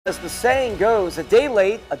As the saying goes, a day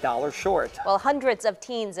late, a dollar short. Well, hundreds of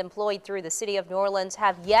teens employed through the city of New Orleans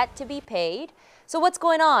have yet to be paid. So what's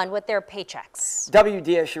going on with their paychecks?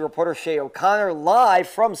 WDSU reporter Shay O'Connor live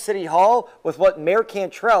from City Hall with what Mayor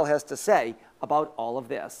Cantrell has to say about all of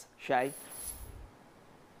this. Shay?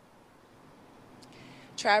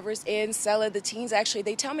 Travers and Sella, the teens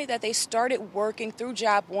they tell me that they started working through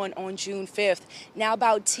JOB1 on June 5th. Now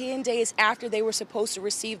about 10 days after they were supposed to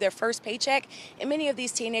receive their first paycheck, and many of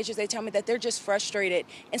these teenagers, they tell me that they're just frustrated,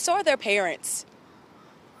 and so are their parents.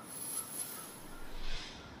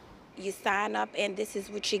 You sign up and this is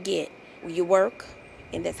what you get. You work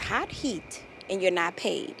in this hot heat and you're not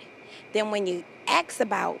paid. Then when you ask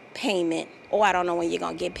about payment, oh, I don't know when you're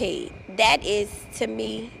gonna get paid. That is, to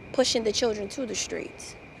me, pushing the children to the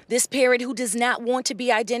streets. This parent, who does not want to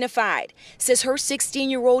be identified, says her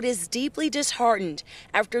 16-year-old is deeply disheartened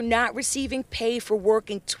after not receiving pay for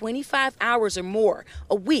working 25 hours or more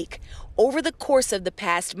a week over the course of the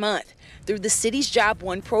past month through the city's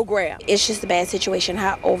JOB1 program. It's just a bad situation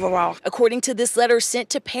overall. According to this letter sent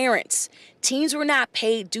to parents, teens were not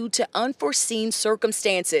paid due to unforeseen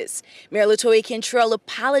circumstances. Mayor LaToya Cantrell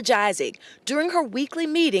apologizing during her weekly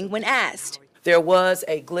meeting when asked. There was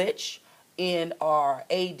a glitch in our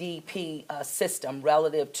ADP system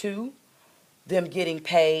relative to them getting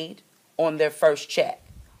paid on their first check.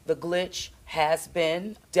 The glitch has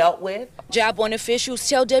been dealt with. JOB1 officials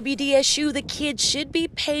tell WDSU the kids should be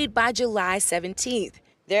paid by July 17th.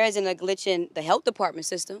 There isn't a glitch in the health department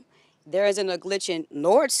system. There isn't a glitch in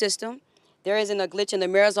NORD system. There isn't a glitch in the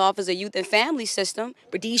Mayor's Office of Youth and Family system.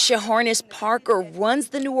 Bradisha Harness Parker runs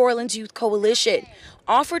the New Orleans Youth Coalition,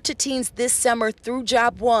 offered to teens this summer through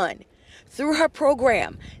JOB1. Through her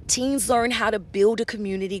program, teens learn how to build a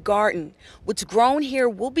community garden. What's grown here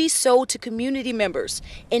will be sold to community members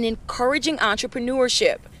and encouraging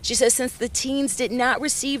entrepreneurship. She says since the teens did not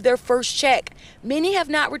receive their first check, many have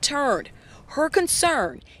not returned. Her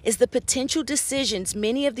concern is the potential decisions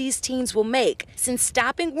many of these teens will make since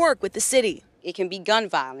stopping work with the city. It can be gun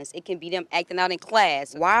violence. It can be them acting out in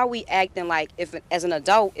class. Why are we acting like, as an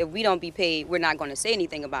adult, if we don't be paid, we're not going to say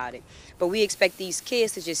anything about it? But we expect these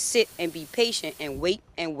kids to just sit and be patient and wait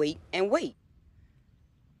and wait and wait.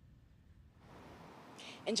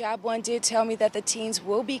 And JOB1 did tell me that the teens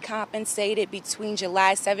will be compensated between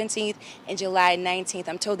July 17th and July 19th.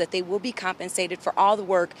 I'm told that they will be compensated for all the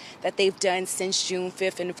work that they've done since June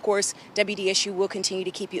 5th. And of course, WDSU will continue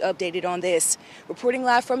to keep you updated on this. Reporting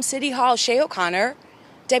live from City Hall, Shay O'Connor,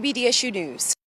 WDSU News.